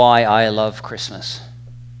Why I love Christmas.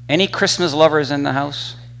 Any Christmas lovers in the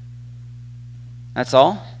house? That's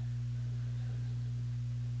all?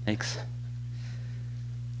 Thanks.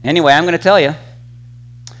 Anyway, I'm going to tell you. It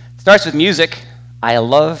starts with music. I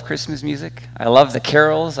love Christmas music. I love the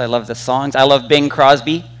carols. I love the songs. I love Bing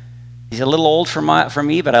Crosby. He's a little old for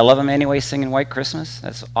me, but I love him anyway, singing White Christmas.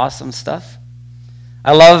 That's awesome stuff.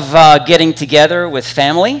 I love getting together with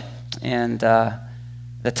family and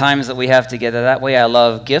the times that we have together that way. I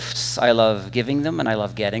love gifts. I love giving them, and I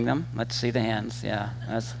love getting them. Let's see the hands. Yeah,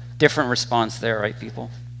 that's a different response there, right,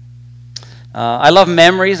 people? I love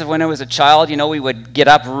memories of when I was a child. You know, we would get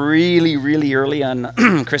up really, really early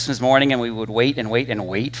on Christmas morning, and we would wait and wait and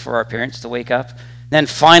wait for our parents to wake up. Then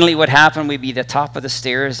finally what happened, we'd be at the top of the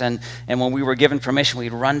stairs, and when we were given permission,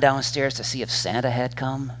 we'd run downstairs to see if Santa had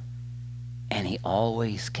come. And he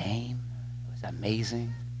always came. It was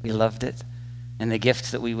amazing. We loved it. And the gifts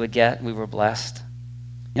that we would get, we were blessed.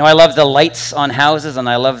 You know, I love the lights on houses, and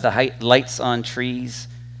I love the lights on trees.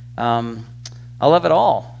 I love it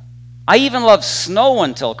all. I even love snow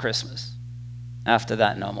until Christmas. After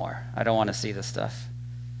that, no more. I don't want to see this stuff.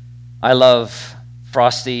 I love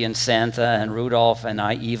Frosty and Santa and Rudolph, and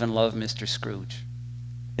I even love Mr. Scrooge.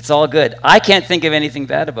 It's all good. I can't think of anything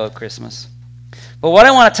bad about Christmas. But what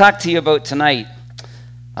I want to talk to you about tonight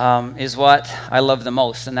is what I love the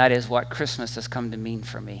most, and that is what Christmas has come to mean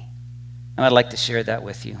for me. And I'd like to share that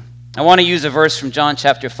with you. I want to use a verse from John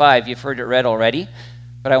chapter 5. You've heard it read already,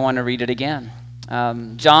 but I want to read it again.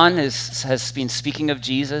 John has been speaking of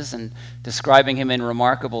Jesus and describing him in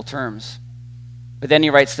remarkable terms. But then he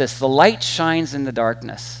writes this: the light shines in the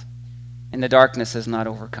darkness, and the darkness has not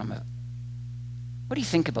overcome it. What do you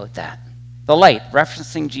think about that? The light,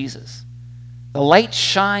 referencing Jesus. The light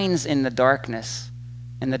shines in the darkness,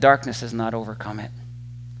 and the darkness has not overcome it.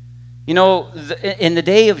 You know, in the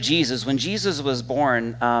day of Jesus, when Jesus was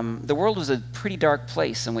born, the world was a pretty dark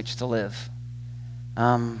place in which to live.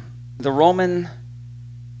 The Roman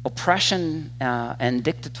oppression and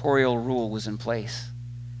dictatorial rule was in place.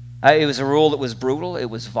 It was a rule that was brutal, it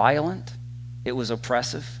was violent, it was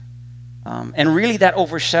oppressive. And really that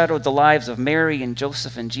overshadowed the lives of Mary and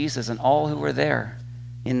Joseph and Jesus and all who were there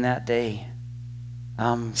in that day.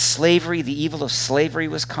 Slavery, the evil of slavery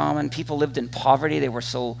was common. People lived in poverty. They were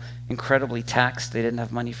so incredibly taxed they didn't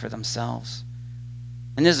have money for themselves.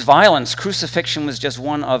 And this violence, crucifixion, was just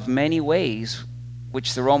one of many ways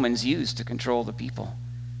which the Romans used to control the people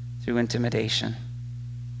through intimidation.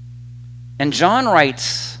 And John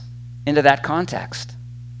writes into that context,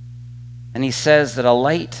 and he says that a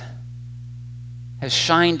light has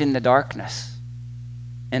shined in the darkness,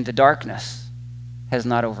 and the darkness has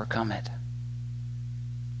not overcome it.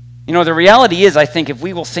 You know, the reality is, I think, if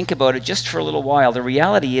we will think about it just for a little while, the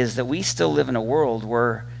reality is that we still live in a world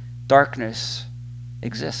where darkness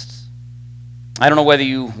exists. I don't know whether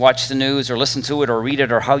you watch the news or listen to it or read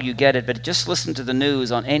it or how you get it, but just listen to the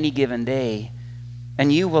news on any given day,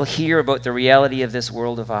 and you will hear about the reality of this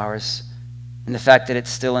world of ours and the fact that it's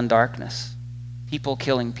still in darkness. People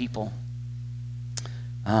killing people.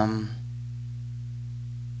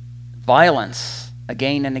 Violence,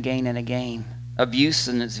 again and again and again. Abuse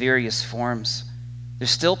in its various forms. There's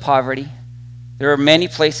still poverty. There are many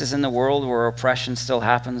places in the world where oppression still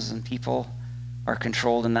happens and people are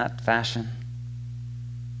controlled in that fashion.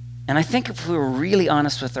 And I think if we were really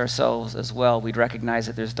honest with ourselves as well, we'd recognize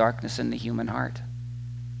that there's darkness in the human heart.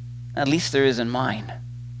 At least there is in mine.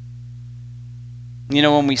 You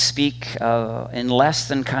know, when we speak in less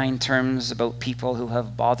than kind terms about people who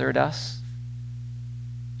have bothered us,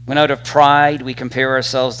 when out of pride we compare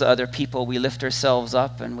ourselves to other people, we lift ourselves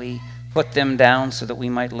up and we put them down so that we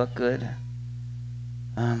might look good.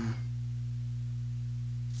 You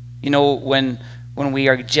know, when we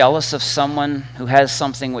are jealous of someone who has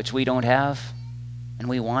something which we don't have and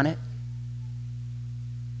we want it.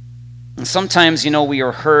 And sometimes, you know, we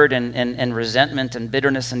are hurt and resentment and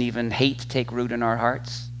bitterness and even hate take root in our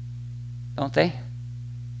hearts, don't they?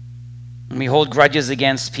 And we hold grudges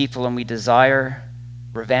against people and we desire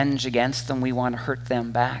revenge against them. We want to hurt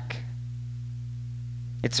them back.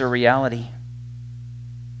 It's a reality.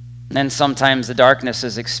 And then sometimes the darkness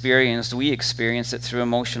is experienced. We experience it through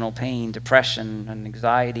emotional pain, depression, and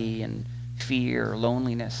anxiety, and fear,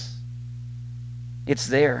 loneliness. It's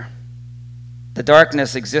there. The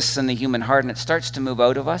darkness exists in the human heart, and it starts to move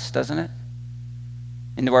out of us, doesn't it?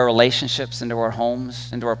 Into our relationships, into our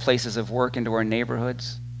homes, into our places of work, into our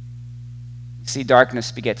neighborhoods. You see,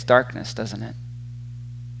 darkness begets darkness, doesn't it?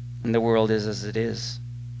 And the world is as it is.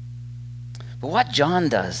 But what John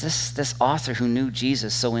does, this author who knew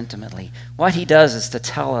Jesus so intimately, what he does is to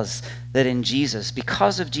tell us that in Jesus,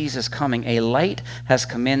 because of Jesus coming, a light has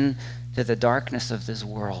come in to the darkness of this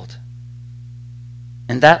world.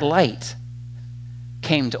 And that light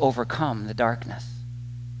came to overcome the darkness.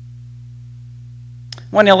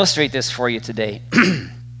 I want to illustrate this for you today.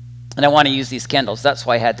 And I want to use these candles. That's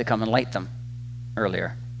why I had to come and light them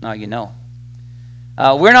earlier. Now you know.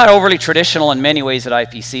 We're not overly traditional in many ways at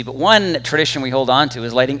IPC, but one tradition we hold on to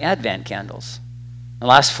is lighting Advent candles. The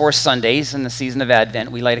last 4 Sundays in the season of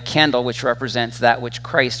Advent, we light a candle which represents that which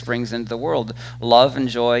Christ brings into the world, love and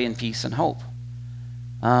joy and peace and hope.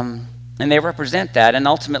 And they represent that, and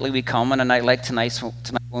ultimately we come on a night like tonight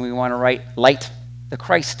when we want to light the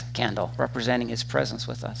Christ candle, representing his presence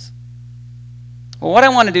with us. Well, what I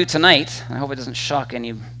want to do tonight, I hope it doesn't shock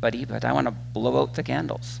anybody, but I want to blow out the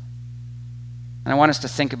candles. And I want us to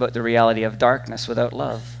think about the reality of darkness without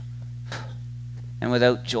love, and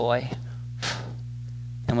without joy,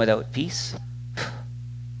 and without peace,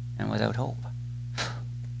 and without hope.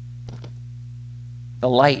 The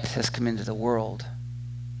light has come into the world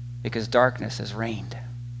because darkness has reigned,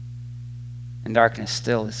 and darkness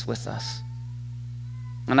still is with us.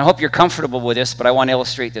 And I hope you're comfortable with this, but I want to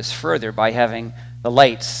illustrate this further by having the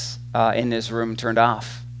lights in this room turned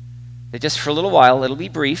off. That just for a little while, it'll be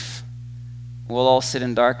brief, we'll all sit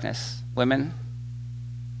in darkness. Women,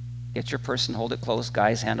 get your purse and hold it close.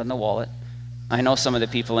 Guys, hand on the wallet. I know some of the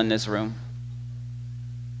people in this room.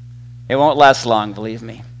 It won't last long, believe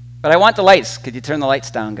me. But I want the lights. Could you turn the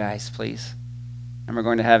lights down, guys, please? And we're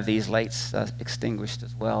going to have these lights extinguished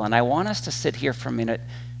as well. And I want us to sit here for a minute,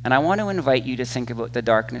 and I want to invite you to think about the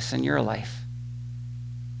darkness in your life.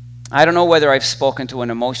 I don't know whether I've spoken to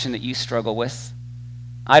an emotion that you struggle with.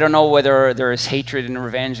 I don't know whether there is hatred and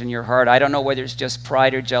revenge in your heart. I don't know whether it's just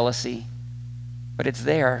pride or jealousy, but it's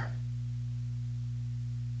there.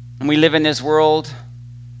 And we live in this world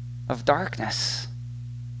of darkness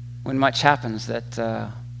when much happens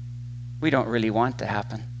that we don't really want to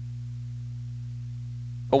happen.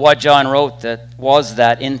 But what John wrote was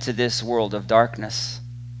that into this world of darkness,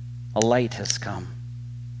 a light has come.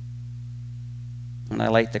 And I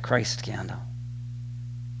light the Christ candle.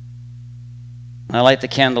 And I light the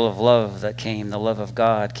candle of love that came. The love of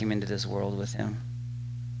God came into this world with him.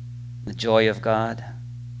 The joy of God.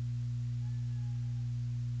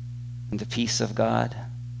 And the peace of God.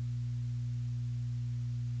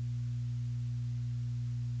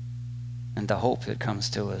 And the hope that comes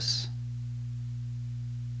to us.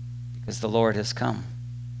 Because the Lord has come.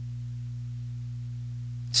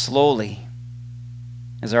 Slowly,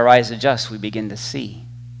 as our eyes adjust, we begin to see.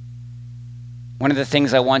 One of the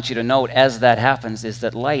things I want you to note as that happens is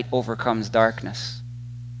that light overcomes darkness.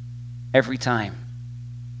 Every time.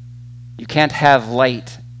 You can't have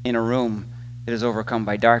light in a room that is overcome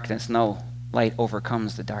by darkness. No, light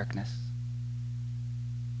overcomes the darkness.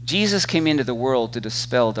 Jesus came into the world to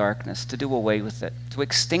dispel darkness, to do away with it, to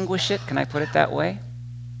extinguish it. Can I put it that way?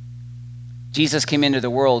 Jesus came into the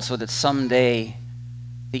world so that someday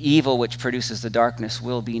the evil which produces the darkness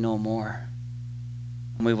will be no more.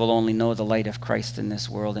 And we will only know the light of Christ in this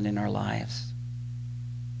world and in our lives.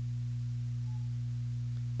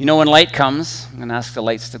 You know, when light comes, I'm going to ask the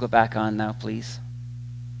lights to go back on now, please.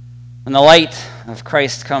 When the light of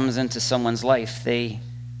Christ comes into someone's life, they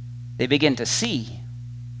begin to see.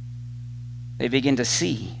 They begin to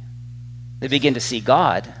see. They begin to see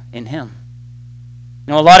God in him.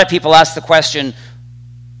 You know, a lot of people ask the question,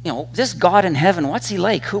 this God in heaven, what's he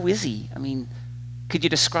like? Who is he? I mean, could you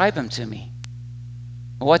describe him to me?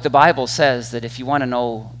 Well, what the Bible says, that if you want to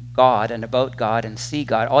know God and about God and see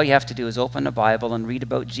God, all you have to do is open the Bible and read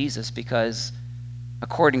about Jesus, because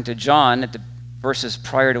according to John, at the verses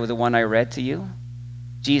prior to the one I read to you,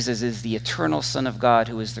 Jesus is the eternal Son of God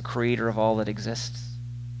who is the creator of all that exists.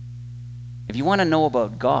 If you want to know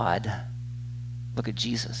about God, look at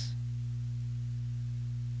Jesus.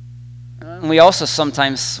 And we also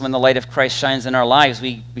sometimes, when the light of Christ shines in our lives,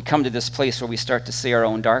 we come to this place where we start to see our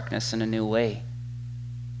own darkness in a new way.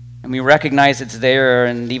 And we recognize it's there,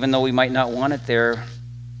 and even though we might not want it there,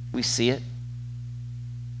 we see it.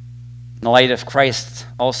 The light of Christ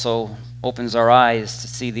also opens our eyes to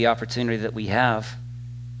see the opportunity that we have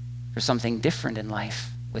for something different in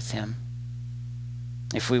life with him.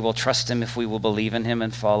 If we will trust him, if we will believe in him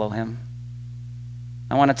and follow him.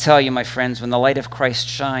 I want to tell you, my friends, when the light of Christ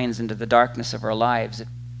shines into the darkness of our lives,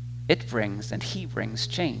 it brings, and he brings,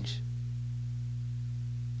 change.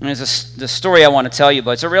 And there's the story I want to tell you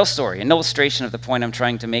about. It's a real story, an illustration of the point I'm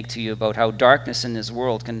trying to make to you about how darkness in this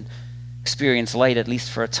world can experience light, at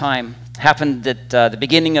least for a time. It happened at the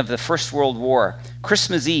beginning of the First World War,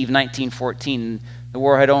 Christmas Eve, 1914, the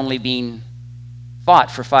war had only been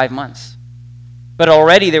fought for 5 months. But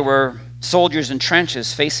already there were soldiers in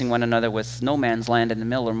trenches facing one another with no man's land in the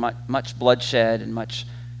middle, or much bloodshed and much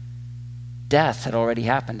death had already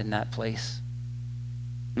happened in that place.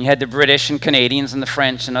 You had the British and Canadians and the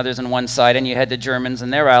French and others on one side, and you had the Germans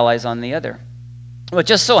and their allies on the other. Well, it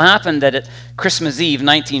just so happened that at Christmas Eve,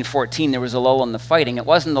 1914, there was a lull in the fighting. It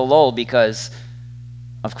wasn't a lull because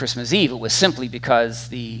of Christmas Eve. It was simply because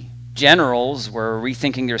the generals were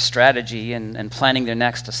rethinking their strategy and planning their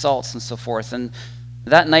next assaults and so forth. And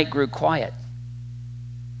that night grew quiet.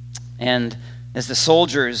 And as the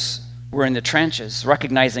soldiers were in the trenches,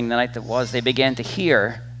 recognizing the night that was, they began to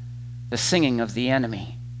hear the singing of the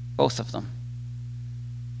enemy, both of them,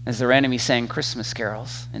 as their enemy sang Christmas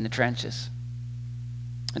carols in the trenches.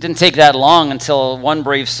 It didn't take that long until one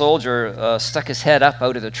brave soldier stuck his head up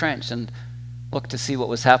out of the trench and looked to see what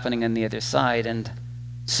was happening on the other side, and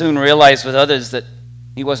soon realized with others that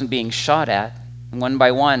he wasn't being shot at. And one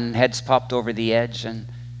by one, heads popped over the edge, and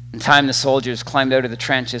in time the soldiers climbed out of the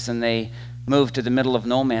trenches and they moved to the middle of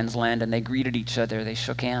no man's land, and they greeted each other, they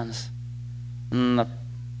shook hands. And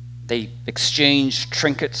they exchanged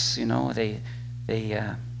trinkets, they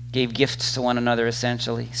gave gifts to one another,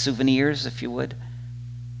 essentially, souvenirs, if you would.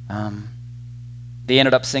 They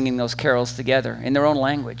ended up singing those carols together in their own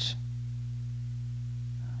language.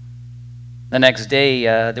 The next day,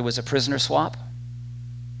 there was a prisoner swap,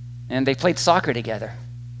 and they played soccer together.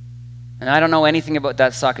 And I don't know anything about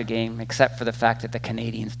that soccer game except for the fact that the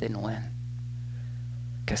Canadians didn't win.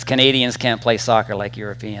 Because Canadians can't play soccer like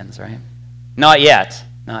Europeans, right? Not yet.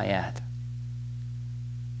 Not yet.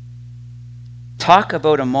 Talk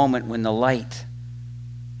about a moment when the light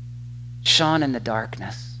shone in the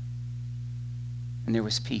darkness and there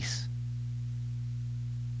was peace.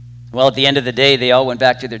 Well, at the end of the day, they all went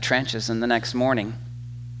back to their trenches, and the next morning,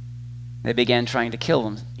 they began trying to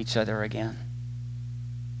kill each other again.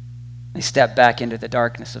 They stepped back into the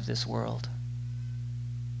darkness of this world.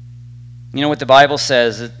 You know what the Bible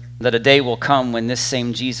says? That a day will come when this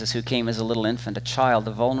same Jesus who came as a little infant, a child,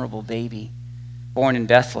 a vulnerable baby, born in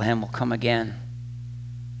Bethlehem, will come again.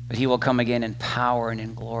 But he will come again in power and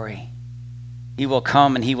in glory. He will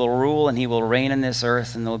come and he will rule and he will reign in this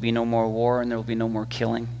earth, and there will be no more war and there will be no more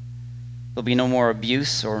killing. There'll be no more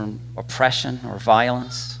abuse or oppression or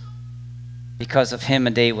violence. Because of him,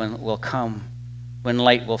 a day will come when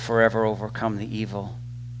light will forever overcome the evil,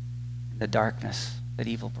 the darkness that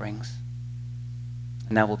evil brings.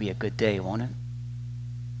 And that will be a good day, won't it?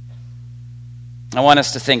 I want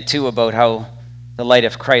us to think, too, about how the light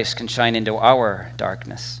of Christ can shine into our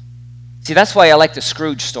darkness. See, that's why I like the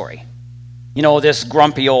Scrooge story. This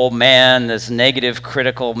grumpy old man, this negative,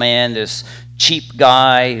 critical man, this cheap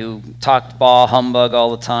guy who talked bah humbug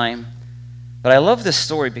all the time. But I love this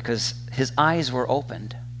story because his eyes were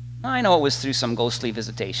opened. I know it was through some ghostly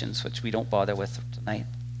visitations, which we don't bother with tonight.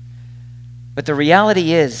 But the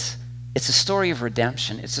reality is, it's a story of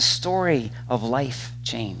redemption. It's a story of life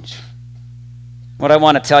change. What I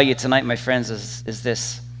want to tell you tonight, my friends, is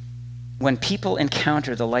this. When people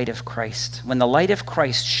encounter the light of Christ, when the light of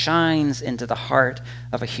Christ shines into the heart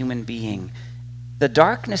of a human being, the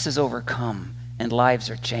darkness is overcome and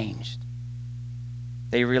lives are changed.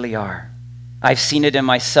 They really are. I've seen it in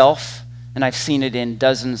myself, and I've seen it in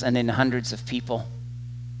dozens and in hundreds of people.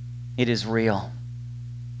 It is real.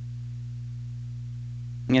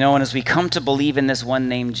 And as we come to believe in this one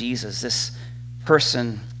named Jesus, this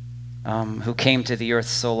person who came to the earth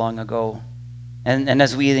so long ago, and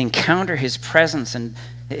as we encounter his presence and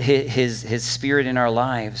his spirit in our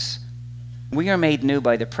lives, we are made new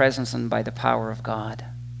by the presence and by the power of God.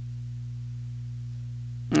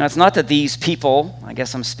 Now, it's not that these people, I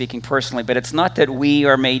guess I'm speaking personally, but it's not that we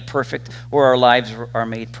are made perfect or our lives are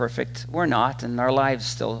made perfect. We're not, and our lives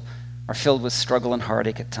still are filled with struggle and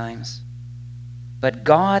heartache at times. But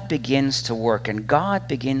God begins to work, and God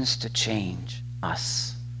begins to change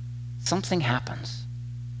us. Something happens.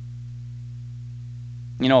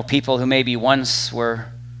 People who maybe once were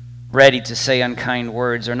ready to say unkind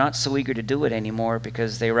words are not so eager to do it anymore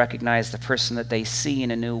because they recognize the person that they see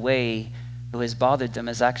in a new way who has bothered them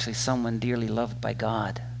is actually someone dearly loved by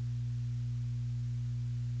God.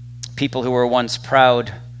 People who were once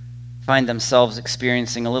proud find themselves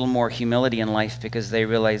experiencing a little more humility in life because they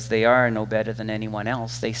realize they are no better than anyone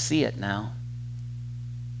else. They see it now.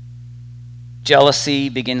 Jealousy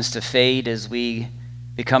begins to fade as we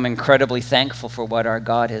become incredibly thankful for what our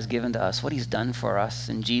God has given to us, what he's done for us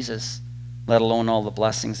in Jesus, let alone all the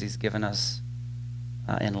blessings he's given us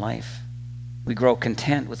in life. We grow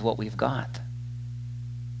content with what we've got.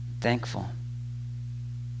 Thankful.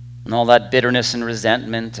 And all that bitterness and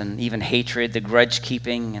resentment and even hatred, the grudge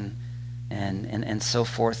keeping and so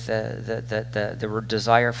forth, the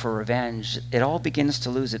desire for revenge, it all begins to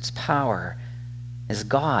lose its power as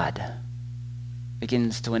God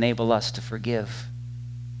begins to enable us to forgive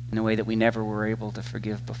in a way that we never were able to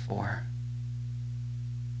forgive before.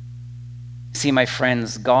 See, my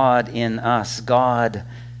friends, God in us, God,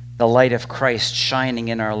 the light of Christ shining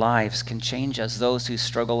in our lives, can change us. Those who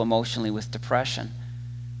struggle emotionally with depression,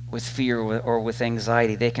 with fear, or with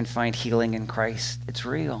anxiety, they can find healing in Christ. It's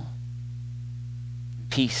real.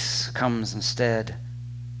 Peace comes instead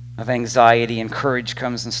of anxiety, and courage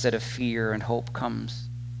comes instead of fear, and hope comes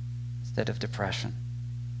instead of depression.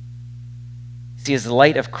 See, as the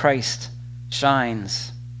light of Christ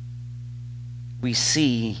shines, we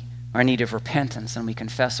see our need of repentance, and we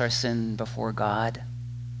confess our sin before God,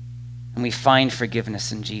 and we find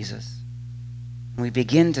forgiveness in Jesus. And we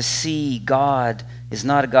begin to see God is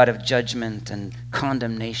not a God of judgment and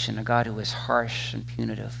condemnation, a God who is harsh and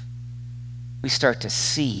punitive. We start to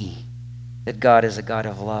see that God is a God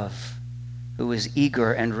of love, who is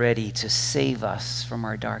eager and ready to save us from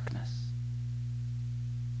our darkness.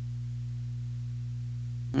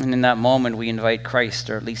 And in that moment, we invite Christ,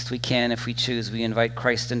 or at least we can if we choose, we invite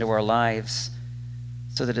Christ into our lives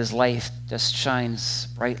so that his light just shines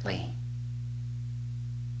brightly,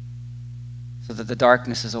 so that the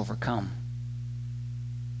darkness is overcome,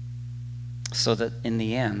 so that in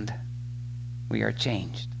the end, we are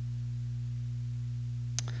changed.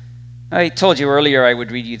 I told you earlier I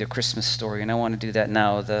would read you the Christmas story, and I want to do that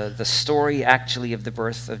now. The story actually of the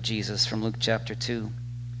birth of Jesus from Luke chapter 2.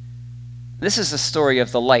 This is the story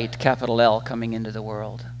of the light, capital L, coming into the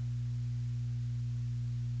world.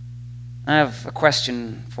 I have a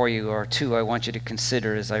question for you, or two, I want you to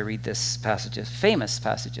consider as I read this passage, a famous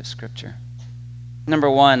passage of Scripture. Number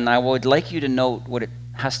one, I would like you to note what it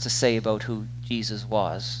has to say about who Jesus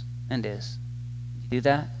was and is. Did you do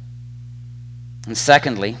that? And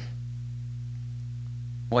secondly,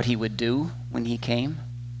 what he would do when he came.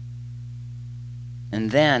 And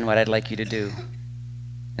then what I'd like you to do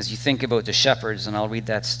as you think about the shepherds, and I'll read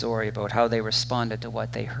that story about how they responded to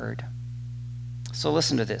what they heard. So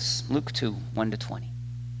listen to this, Luke 2, 1-20.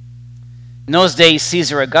 In those days,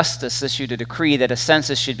 Caesar Augustus issued a decree that a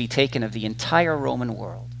census should be taken of the entire Roman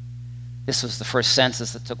world. This was the first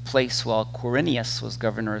census that took place while Quirinius was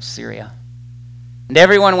governor of Syria. And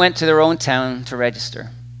everyone went to their own town to register.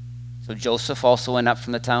 So Joseph also went up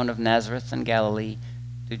from the town of Nazareth in Galilee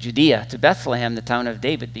to Judea, to Bethlehem, the town of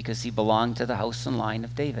David, because he belonged to the house and line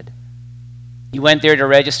of David. He went there to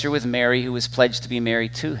register with Mary, who was pledged to be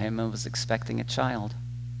married to him and was expecting a child.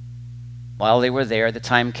 While they were there, the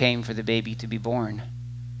time came for the baby to be born.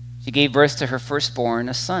 She gave birth to her firstborn,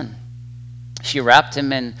 a son. She wrapped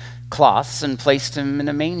him in cloths and placed him in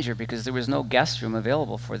a manger because there was no guest room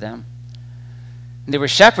available for them. And there were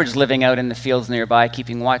shepherds living out in the fields nearby,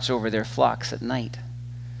 keeping watch over their flocks at night.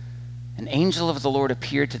 An angel of the Lord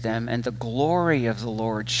appeared to them, and the glory of the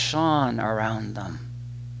Lord shone around them.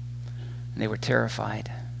 And they were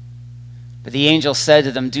terrified. But the angel said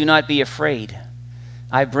to them, "Do not be afraid.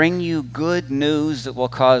 I bring you good news that will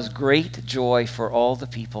cause great joy for all the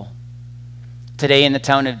people. Today in the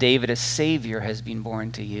town of David, a Savior has been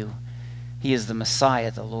born to you. He is the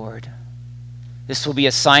Messiah, the Lord. This will be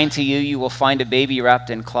a sign to you. You will find a baby wrapped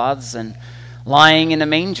in cloths and lying in a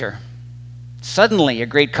manger." Suddenly, a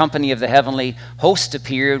great company of the heavenly host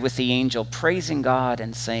appeared with the angel, praising God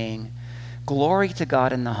and saying, "Glory to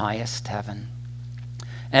God in the highest heaven,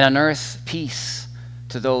 and on earth peace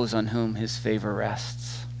to those on whom his favor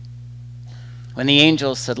rests." When the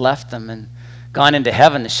angels had left them and gone into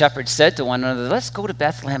heaven, the shepherds said to one another, "Let's go to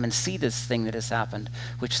Bethlehem and see this thing that has happened,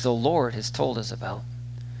 which the Lord has told us about."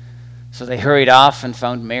 So they hurried off and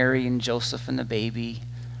found Mary and Joseph and the baby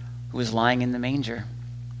who was lying in the manger.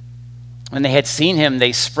 When they had seen him,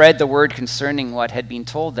 they spread the word concerning what had been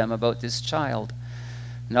told them about this child.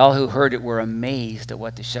 And all who heard it were amazed at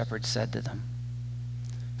what the shepherds said to them.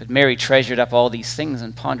 But Mary treasured up all these things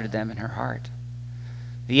and pondered them in her heart.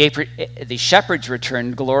 The shepherds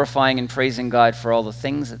returned, glorifying and praising God for all the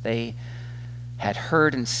things that they had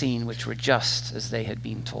heard and seen, which were just as they had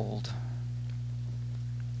been told.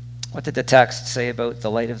 What did the text say about the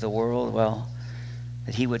light of the world? Well,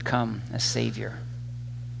 that he would come as Savior.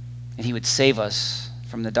 That he would save us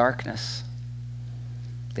from the darkness.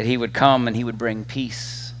 That he would come and he would bring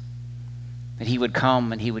peace. That he would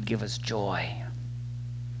come and he would give us joy.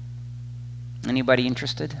 Anybody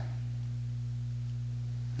interested?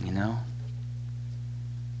 You know?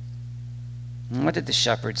 And what did the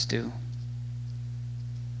shepherds do?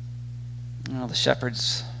 Well, the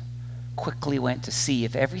shepherds quickly went to see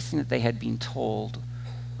if everything that they had been told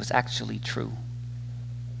was actually true.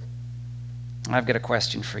 I've got a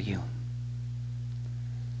question for you.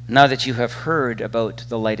 Now that you have heard about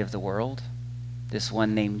the light of the world, this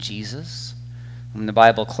one named Jesus, whom the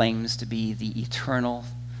Bible claims to be the eternal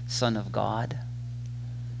Son of God,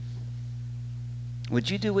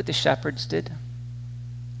 would you do what the shepherds did?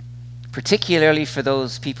 Particularly for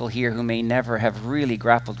those people here who may never have really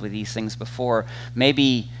grappled with these things before.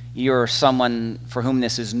 Maybe you're someone for whom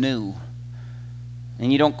this is new,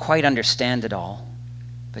 and you don't quite understand it all,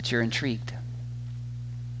 but you're intrigued.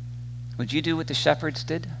 Would you do what the shepherds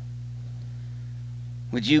did?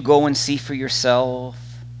 Would you go and see for yourself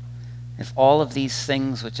if all of these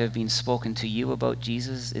things which have been spoken to you about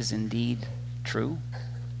Jesus is indeed true?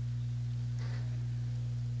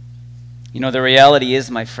 You know, the reality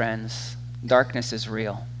is, my friends, darkness is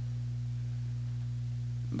real.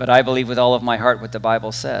 But I believe with all of my heart what the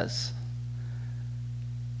Bible says.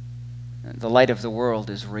 The light of the world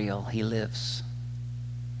is real. He lives.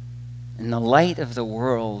 And the light of the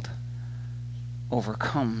world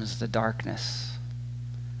overcomes the darkness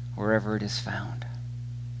wherever it is found.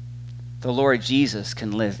 The Lord Jesus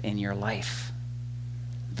can live in your life.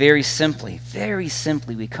 Very simply,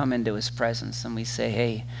 we come into his presence and we say,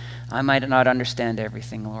 hey, I might not understand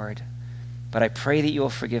everything, Lord, but I pray that you'll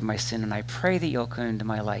forgive my sin, and I pray that you'll come into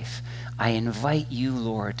my life. I invite you,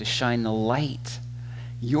 Lord, to shine the light,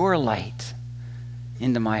 your light,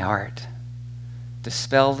 into my heart,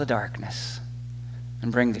 dispel the darkness,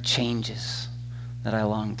 and bring the changes that I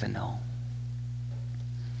long to know.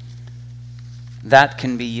 That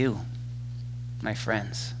can be you, my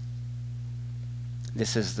friends.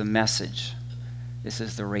 This is the message. This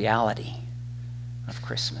is the reality of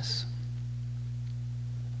Christmas.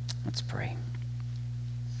 Let's pray.